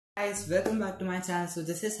Guys, welcome back to my channel. So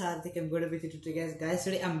this is Hardhick.M.Gowda with you today, guys.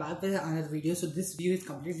 Today I'm back with another video. So this video is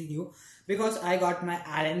completely new because I got my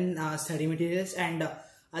Allen study materials and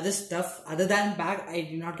other stuff. Other than bag, I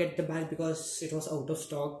did not get the bag because it was out of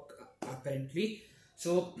stock apparently.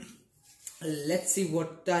 So let's see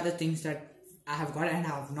what are the things that I have got and I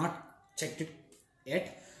have not checked it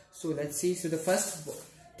yet. So let's see. So the first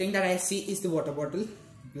thing that I see is the water bottle,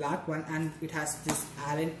 black one, and it has this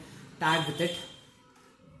Allen tag with it.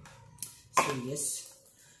 So yes,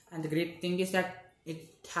 and the great thing is that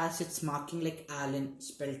it has its marking like Allen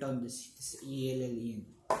spelled on this E-L-L-E-N.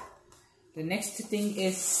 The next thing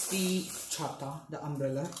is the chata, the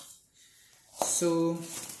umbrella. So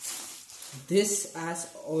this has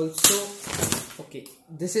also, okay,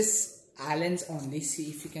 this is Allen's only. See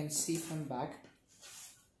if you can see from back.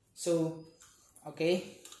 So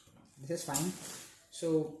okay, this is fine.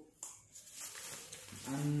 So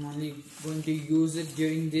I'm only going to use it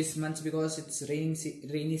during this month because it's rainy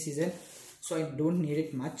season, so I don't need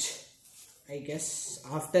it much, I guess,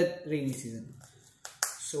 after rainy season.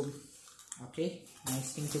 So okay,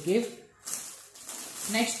 nice thing to give.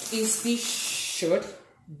 Next is the shirt.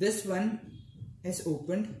 This one is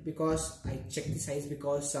opened because I checked the size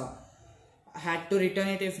because I had to return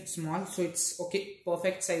it if it's small, so it's okay,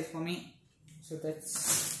 perfect size for me. So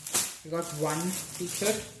that's, we got one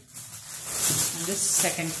t-shirt and the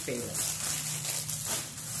second pair.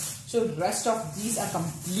 So rest of these are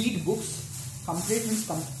complete books. Complete means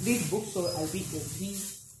complete books. So I'll be opening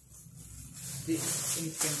this in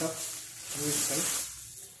front of you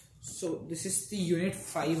guys. So this is the unit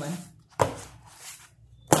 5 one.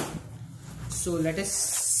 So let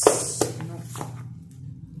us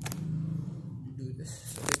do this.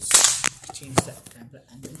 Let's change the camera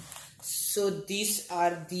angle. So these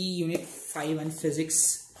are the unit 5 and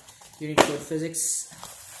physics. Unit 4 physics,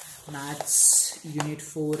 maths, unit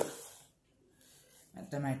 4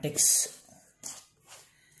 mathematics,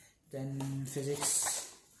 then physics.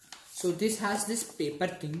 So this has this paper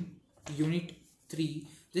thing, unit 3.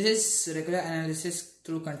 This is regular analysis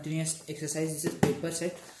through continuous exercise. This is paper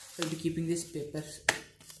set. So I'll be keeping this paper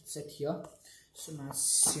set here. So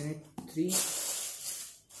maths unit 3.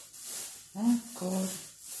 Oh god,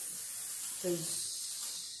 physics.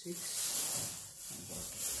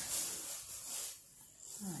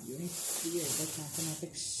 Unit 3, I got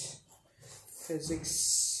mathematics, physics.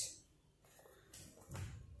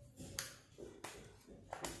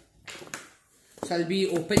 So I'll be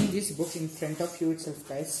opening these books in front of you itself,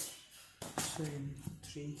 guys. So unit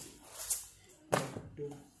 3,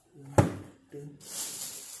 2, 2.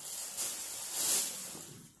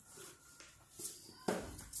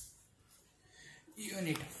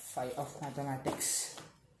 Unit 5 of mathematics,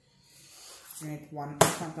 unit 1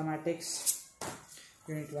 of mathematics,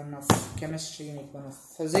 unit 1 of chemistry, unit 1 of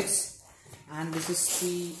physics, and this is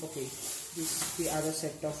the, okay, this is the other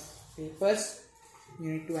set of papers,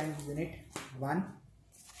 unit 2 and unit 1.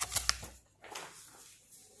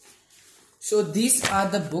 So these are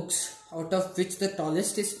the books, out of which the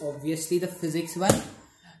tallest is obviously the physics one,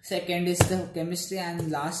 second is the chemistry, and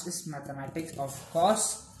last is mathematics, of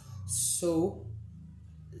course. So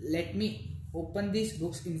let me open these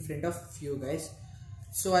books in front of you guys.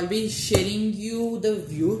 So I'll be sharing you the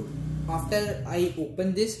view after I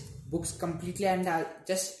open these books completely, and I'll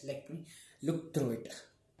just let me look through it.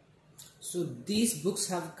 So these books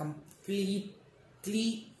have completely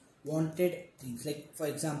wanted things, like for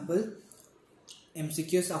example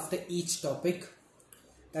MCQs after each topic,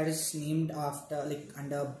 that is named after, like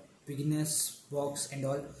under beginners box and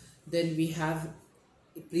all. Then we have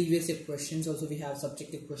previous year questions, also we have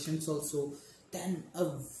subjective questions also. Then a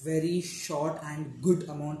very short and good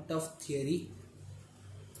amount of theory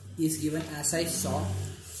is given as I saw,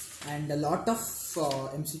 and a lot of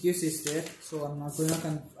MCQs is there, so I'm not going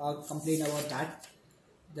to complain about that.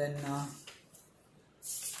 Then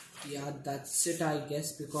yeah, that's it I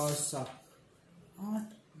guess, because not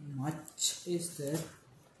much is there,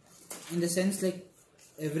 in the sense like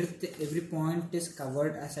every point is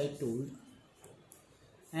covered as I told.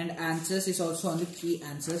 And answers is also only 3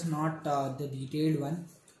 answers, not the detailed one.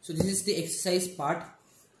 So this is the exercise part.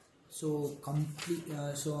 So complete.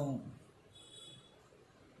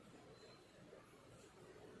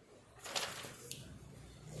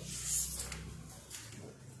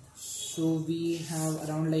 So we have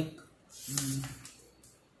around like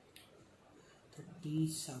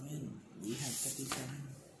 37. We have 37.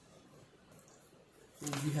 So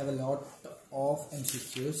we have a lot of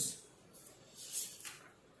MCQs.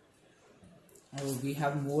 We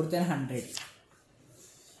have more than 100.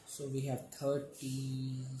 So we have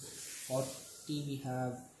 30, 40, we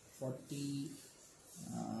have 40,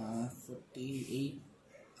 58,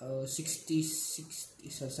 60, 60,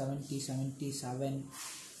 so 70, 77,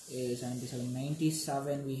 77,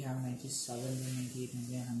 97, we have 97, 98,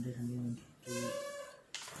 99, 100, 102,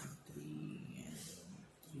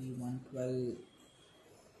 3, 112,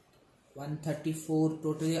 134,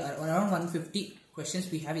 totally around 150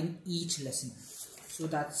 questions we have in each lesson. So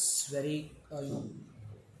that's very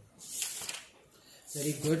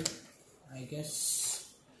very good, I guess.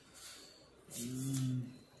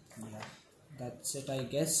 Yeah, that's it, I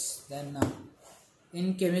guess. Then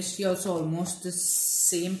in chemistry also almost the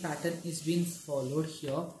same pattern is being followed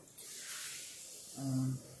here.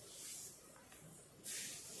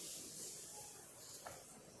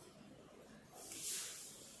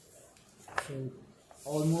 So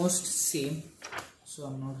almost same, so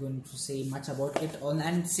I'm not going to say much about it.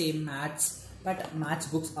 And same maths, but maths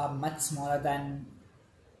books are much smaller than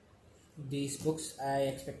these books. I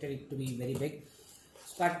expected it to be very big,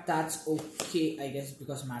 but that's okay, I guess,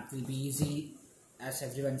 because math will be easy as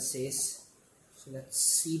everyone says. So let's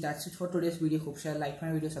see, that's it for today's video. Hope you like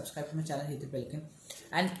my video, subscribe to my channel, hit the bell icon.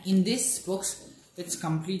 And in this books it's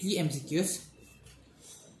completely MCQs,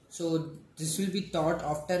 so this will be taught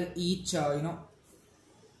after each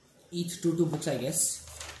each two books, I guess.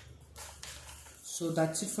 So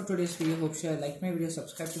that's it for today's video. Hope you like my video,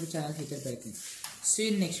 subscribe to the channel, hit the bell icon. See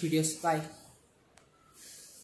you in next videos. Bye.